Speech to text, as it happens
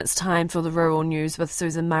It's time for the Rural News with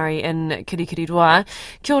Susan Murray in Kirikiriroa.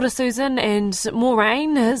 Kia ora, Susan, and more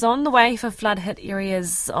rain is on the way for flood-hit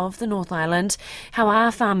areas of the North Island. How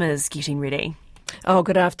are farmers getting ready? Oh,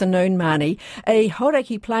 good afternoon, Marnie. A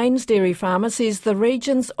Hauraki Plains dairy farmer says the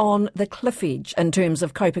region's on the cliff edge in terms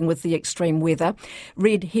of coping with the extreme weather.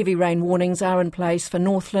 Red heavy rain warnings are in place for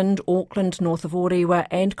Northland, Auckland, north of Orewa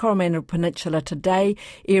and Coromandel Peninsula today.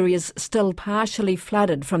 Areas still partially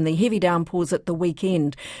flooded from the heavy downpours at the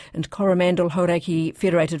weekend. And Coromandel Hauraki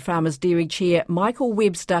Federated Farmers Dairy Chair Michael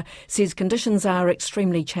Webster says conditions are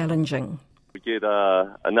extremely challenging. We get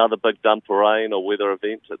another big dump of rain or weather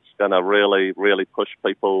event, it's going to really push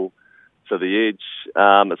people to the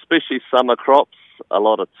edge, especially summer crops. A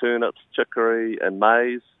lot of turnips, chicory and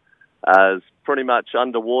maize is pretty much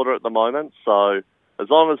underwater at the moment. So as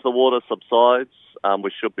long as the water subsides,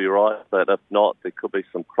 we should be right. But if not, there could be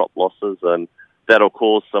some crop losses, and that'll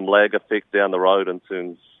cause some lag effect down the road in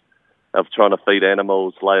terms of trying to feed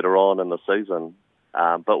animals later on in the season.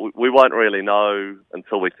 But we won't really know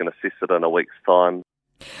until we can assess it in a week's time.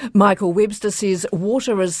 Michael Webster says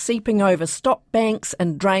water is seeping over stock banks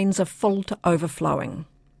and drains are full to overflowing.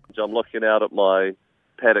 I'm looking out at my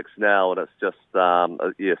paddocks now, and it's just,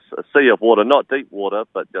 a sea of water, not deep water,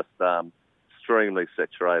 but just extremely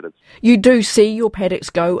saturated. You do see your paddocks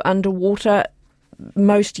go underwater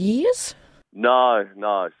most years? No.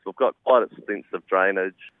 We've got quite extensive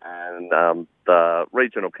drainage, and the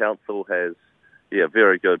regional council has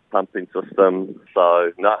very good pumping system.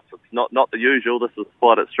 So, no, it's not the usual. This is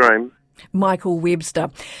quite extreme. Michael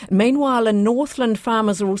Webster. Meanwhile, in Northland,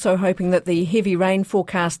 farmers are also hoping that the heavy rain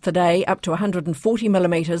forecast today, up to 140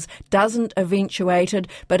 millimetres, doesn't eventuate it,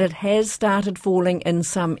 but it has started falling in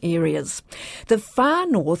some areas. The far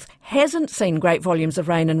north hasn't seen great volumes of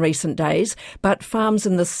rain in recent days, but farms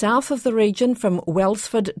in the south of the region, from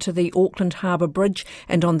Wellsford to the Auckland Harbour Bridge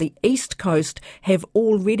and on the east coast, have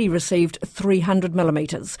already received 300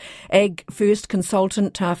 millimetres. Ag First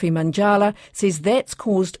consultant Tafi Manjala says that's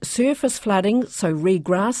caused surface flooding, so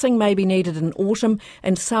regrassing may be needed in autumn,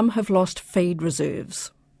 and some have lost feed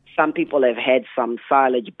reserves. Some people have had some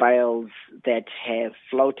silage bales that have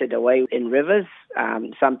floated away in rivers.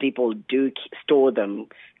 Some people do store them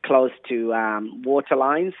close to water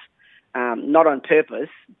lines, not on purpose,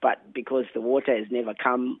 but because the water has never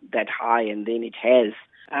come that high, and then it has.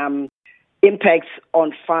 Impacts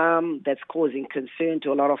on farm that's causing concern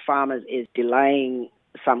to a lot of farmers is delaying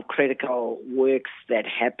some critical works that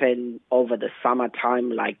happen over the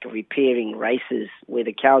summertime, like repairing races where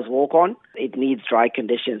the cows walk on. It needs dry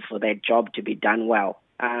conditions for that job to be done well.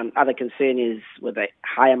 Other concern is with a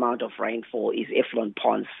high amount of rainfall is effluent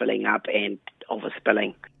ponds filling up and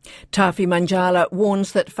overspilling. Tafi Manjala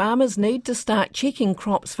warns that farmers need to start checking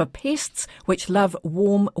crops for pests which love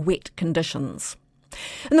warm, wet conditions.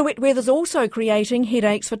 And the wet weather's also creating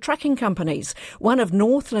headaches for trucking companies. One of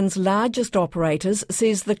Northland's largest operators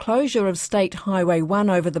says the closure of State Highway 1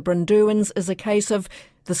 over the Brynderwyns is a case of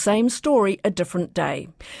the same story, a different day.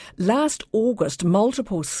 Last August,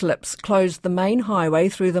 multiple slips closed the main highway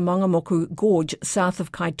through the Mongamoku Gorge south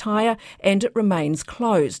of Kaitaia, and it remains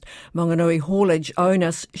closed. Monganui haulage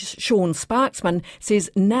owner Sean Sparksman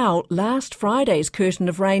says now last Friday's curtain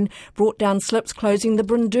of rain brought down slips closing the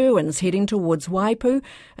Brynderwyns heading towards Waipu,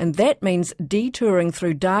 and that means detouring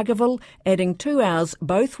through Dargaville, adding 2 hours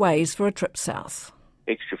both ways for a trip south.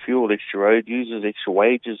 Extra fuel, extra road users, extra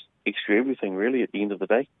wages, extra everything really at the end of the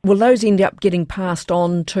day. Will those end up getting passed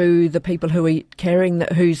on to the people who are carrying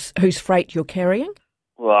whose freight you're carrying?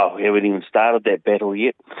 Well, we haven't even started that battle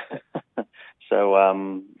yet. So,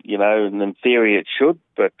 and in theory it should,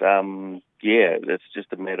 but it's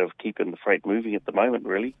just a matter of keeping the freight moving at the moment,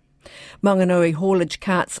 really. Monganui haulage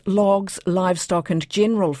carts logs, livestock and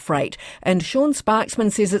general freight, and Sean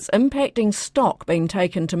Sparksman says it's impacting stock being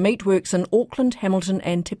taken to meatworks in Auckland, Hamilton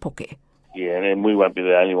and Te Puke. Yeah, and we won't be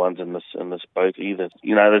the only ones in this boat either.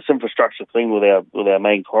 This infrastructure thing with our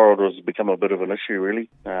main corridors has become a bit of an issue, really.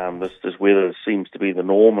 This weather seems to be the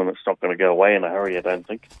norm, and it's not going to go away in a hurry, I don't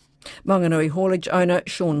think. Monganui haulage owner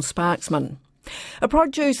Sean Sparksman. A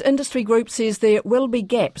produce industry group says there will be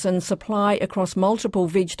gaps in supply across multiple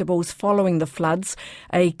vegetables following the floods.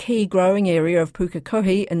 A key growing area of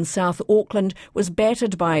Pukekohe in South Auckland was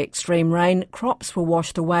battered by extreme rain, crops were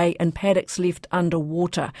washed away and paddocks left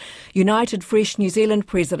underwater. United Fresh New Zealand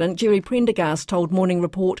President Jerry Prendergast told Morning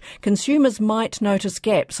Report consumers might notice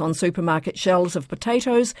gaps on supermarket shelves of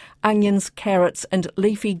potatoes, onions, carrots and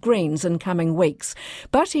leafy greens in coming weeks.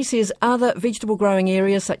 But he says other vegetable growing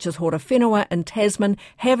areas such as Horowhenua and Tasman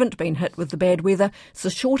haven't been hit with the bad weather, so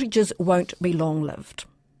shortages won't be long-lived.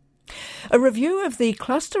 A review of the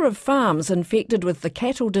cluster of farms infected with the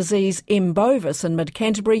cattle disease M. bovis in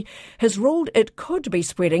mid-Canterbury has ruled it could be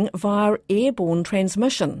spreading via airborne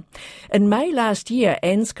transmission. In May last year,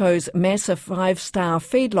 Ansco's massive 5-star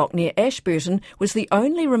feedlot near Ashburton was the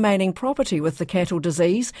only remaining property with the cattle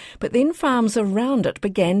disease, but then farms around it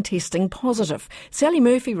began testing positive. Sally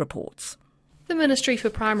Murphy reports. The Ministry for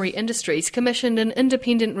Primary Industries commissioned an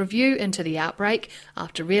independent review into the outbreak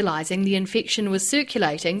after realising the infection was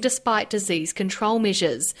circulating despite disease control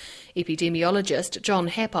measures. Epidemiologist John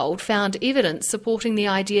Happold found evidence supporting the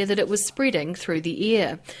idea that it was spreading through the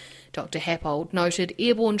air. Dr Happold noted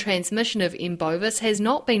airborne transmission of M. bovis has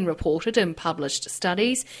not been reported in published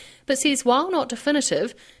studies, but says while not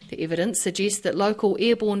definitive, the evidence suggests that local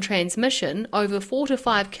airborne transmission over 4 to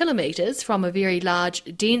 5 kilometres from a very large,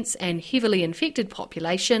 dense and heavily infected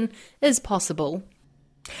population is possible.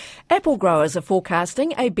 Apple growers are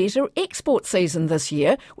forecasting a better export season this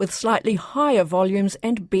year with slightly higher volumes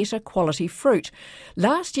and better quality fruit.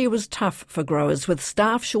 Last year was tough for growers with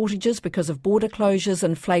staff shortages because of border closures,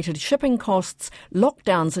 inflated shipping costs,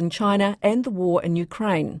 lockdowns in China and the war in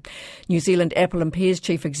Ukraine. New Zealand Apple and Pears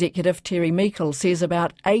Chief Executive Terry Meikle says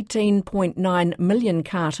about 18.9 million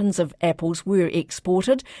cartons of apples were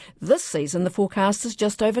exported. This season the forecast is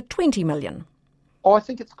just over 20 million. I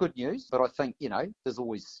think it's good news, but I think, there's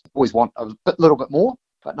always want a little bit more.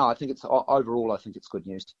 But no, I think overall, I think it's good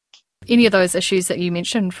news. Any of those issues that you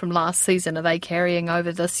mentioned from last season, are they carrying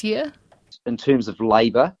over this year? In terms of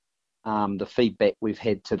labour, the feedback we've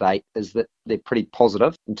had to date is that they're pretty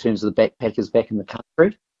positive in terms of the backpackers back in the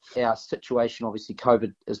country. Our situation, obviously,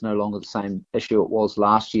 COVID is no longer the same issue it was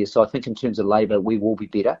last year. So I think in terms of labour, we will be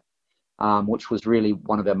better, which was really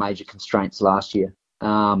one of our major constraints last year.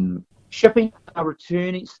 Shipping are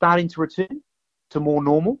starting to return to more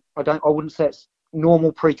normal. I wouldn't say it's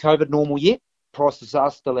normal pre-COVID normal yet. Prices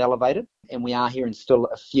are still elevated, and we are hearing still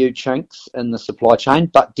a few chinks in the supply chain,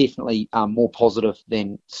 but definitely more positive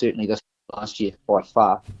than certainly this last year by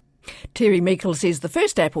far. Terry Meikle says the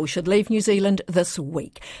first apple should leave New Zealand this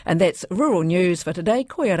week. And that's Rural News for today.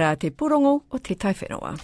 Koia rā te purongo o te tai whenua.